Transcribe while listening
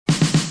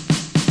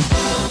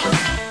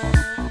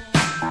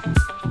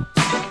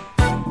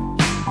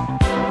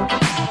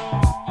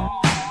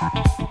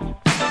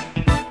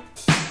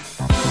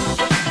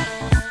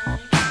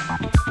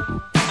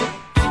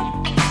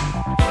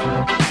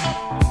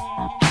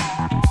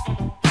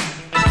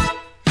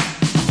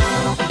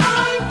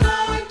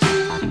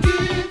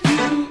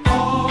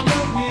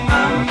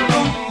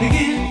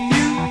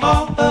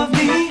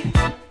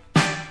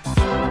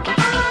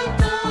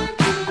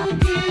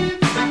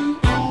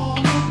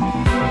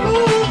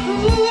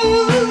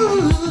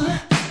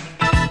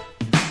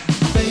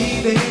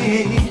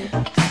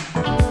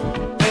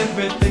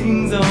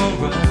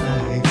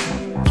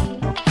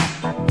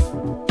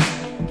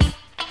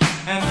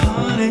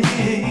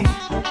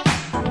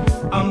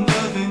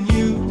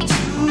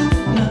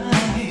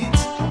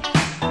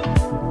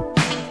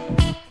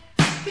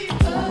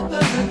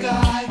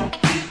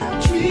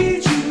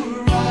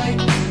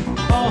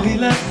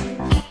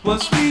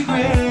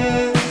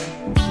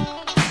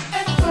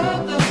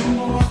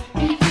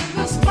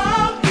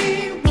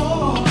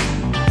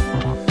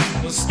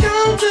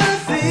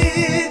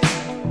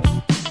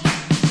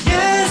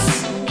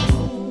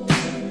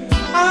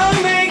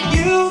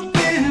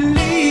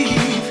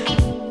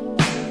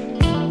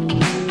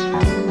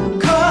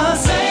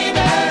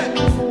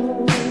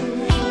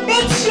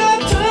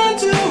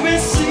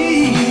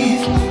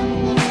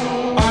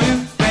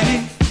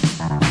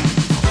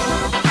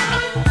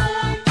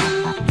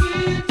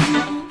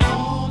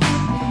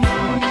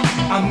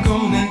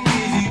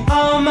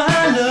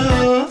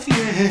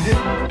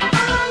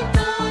I'm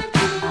going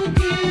to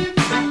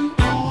give you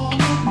all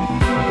of me.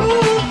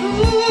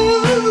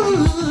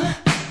 Ooh,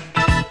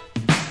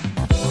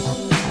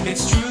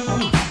 it's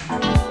true,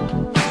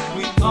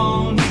 we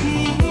all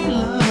need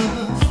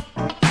love,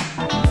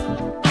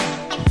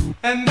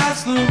 and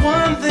that's the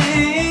one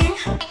thing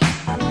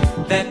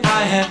that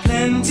I have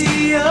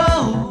plenty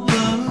of.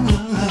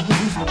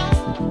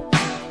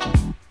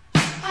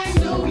 I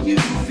know you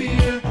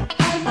fear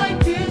I might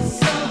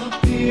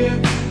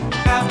disappear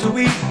after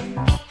we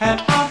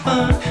have our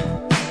fun.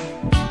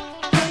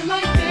 But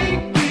like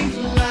day brings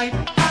light,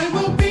 I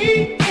will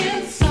be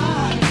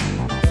inside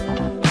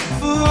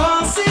for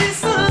all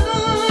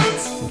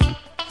seasons.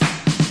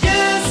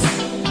 Yes,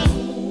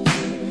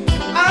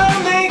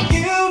 I'll make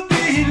you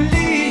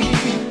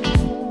believe.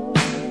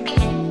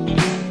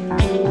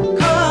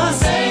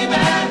 'Cause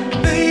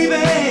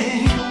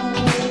baby,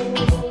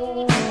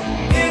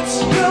 it's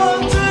your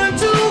turn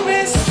to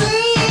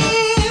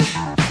receive.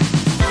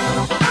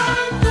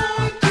 I'm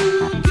going to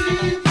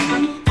give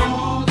you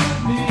all of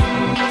me.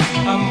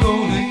 I'm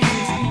gonna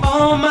give you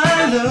all my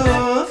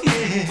love,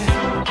 yeah.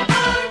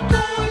 I'm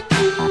going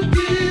to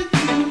give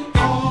you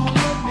all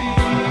of me.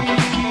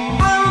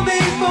 I'll be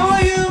for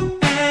you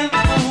and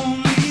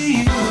only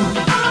you.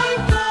 I'm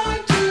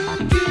going to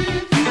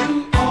give you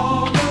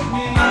all of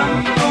me.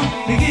 I'm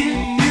gonna give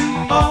you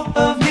all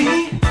of me.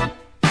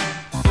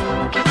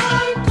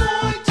 I'm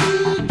going to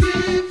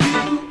give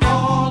you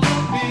all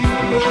of me.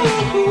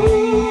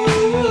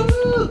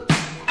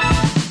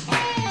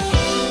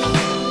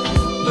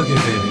 Look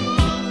here, baby.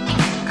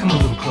 Come a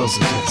little closer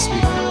to the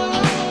speaker.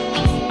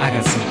 I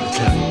got something to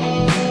tell you.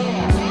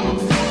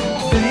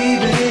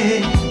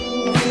 Baby,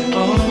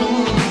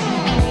 oh,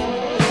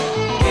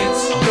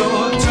 it's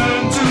your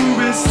turn to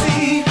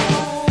receive.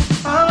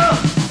 Oh,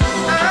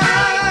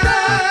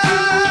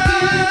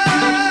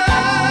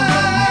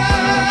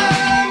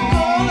 I'm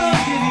gonna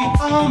give you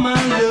all my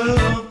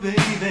love,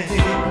 baby.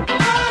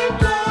 I'm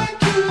going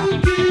to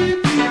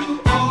give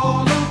you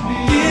all of me.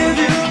 Give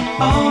you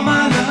all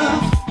my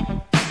love.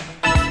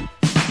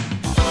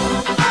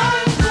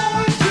 I'm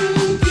going to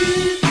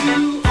give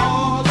you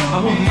all of me. I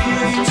wanna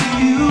give it to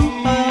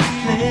you.